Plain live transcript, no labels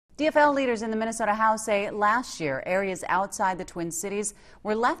DFL leaders in the Minnesota House say last year areas outside the Twin Cities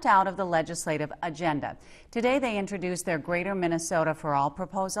were left out of the legislative agenda. Today they introduced their Greater Minnesota for All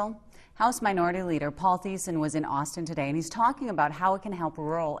proposal. House Minority Leader Paul Thiessen was in Austin today, and he's talking about how it can help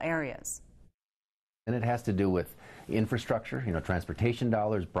rural areas. And it has to do with infrastructure, transportation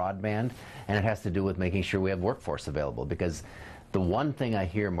dollars, broadband, and it has to do with making sure we have workforce available, because the one thing I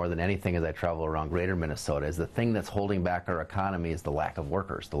hear more than anything as I travel around Greater Minnesota is the thing that's holding back our economy is the lack of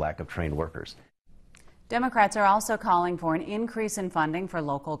workers, the lack of trained workers. Democrats are also calling for an increase in funding for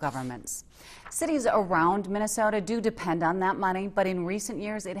local governments. Cities around Minnesota do depend on that money, but in recent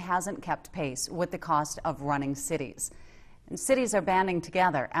years it hasn't kept pace with the cost of running cities. And cities are banding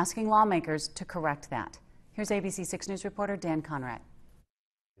together, asking lawmakers to correct that. Here's ABC 6 News reporter Dan Conrad.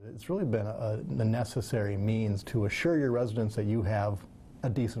 It's really been a necessary means to assure your residents that you have a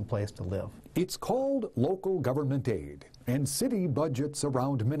decent place to live. It's called local government aid, and city budgets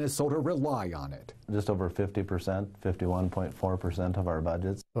around Minnesota rely on it. Just over 50%, 51.4% of our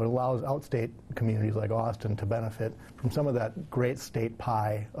budgets. So it allows outstate communities like Austin to benefit from some of that great state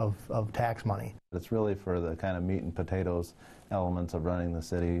pie of tax money. It's really for the kind of meat and potatoes elements of running the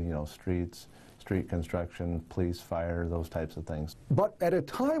city, streets, street construction, police, fire, those types of things. But at a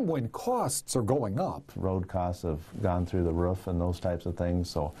time when costs are going up. Road costs have gone through the roof and those types of things,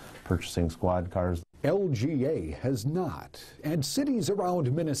 so purchasing squad cars. LGA has not, and cities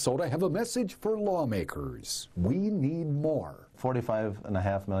around Minnesota have a message for lawmakers. We need more.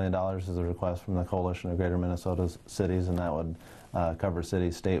 $45.5 million is a request from the Coalition of Greater Minnesota Cities, and that would cover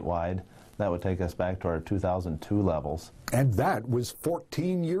cities statewide. That would take us back to our 2002 levels. And that was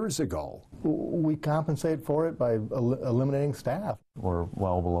 14 years ago. We compensate for it by eliminating staff. We're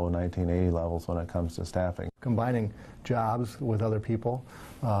well below 1980 levels when it comes to staffing. Combining jobs with other people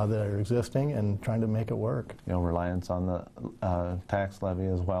that are existing and trying to make it work. Reliance on the tax levy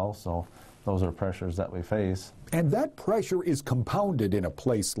as well, so those are pressures that we face. And that pressure is compounded in a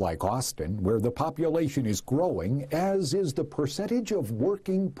place like Austin, where the population is growing, as is the percentage of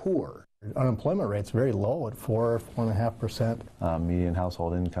working poor. Unemployment rate's very low at 4.5%. Median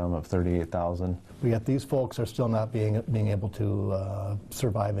household income of $38,000. Yet these folks are still not being able to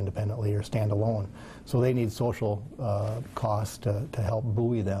survive independently or stand alone. So they need social costs to help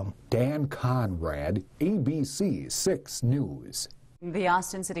buoy them. Dan Conrad, ABC 6 News. The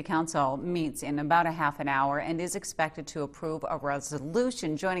Austin City Council meets in about a half an hour and is expected to approve a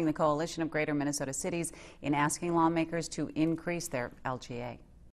resolution joining the Coalition of Greater Minnesota Cities in asking lawmakers to increase their LGA.